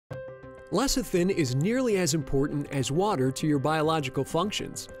Lecithin is nearly as important as water to your biological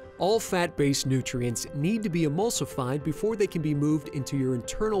functions. All fat-based nutrients need to be emulsified before they can be moved into your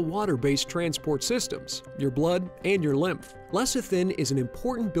internal water-based transport systems, your blood and your lymph. Lecithin is an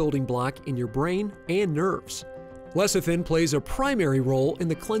important building block in your brain and nerves. Lecithin plays a primary role in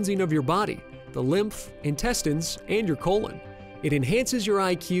the cleansing of your body, the lymph, intestines, and your colon. It enhances your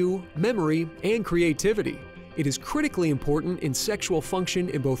IQ, memory, and creativity. It is critically important in sexual function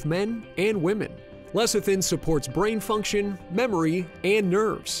in both men and women. Lecithin supports brain function, memory, and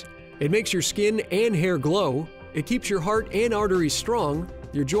nerves. It makes your skin and hair glow. It keeps your heart and arteries strong,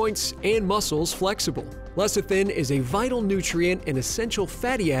 your joints and muscles flexible. Lecithin is a vital nutrient and essential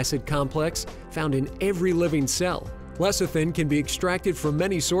fatty acid complex found in every living cell. Lecithin can be extracted from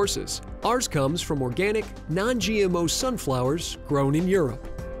many sources. Ours comes from organic, non-GMO sunflowers grown in Europe.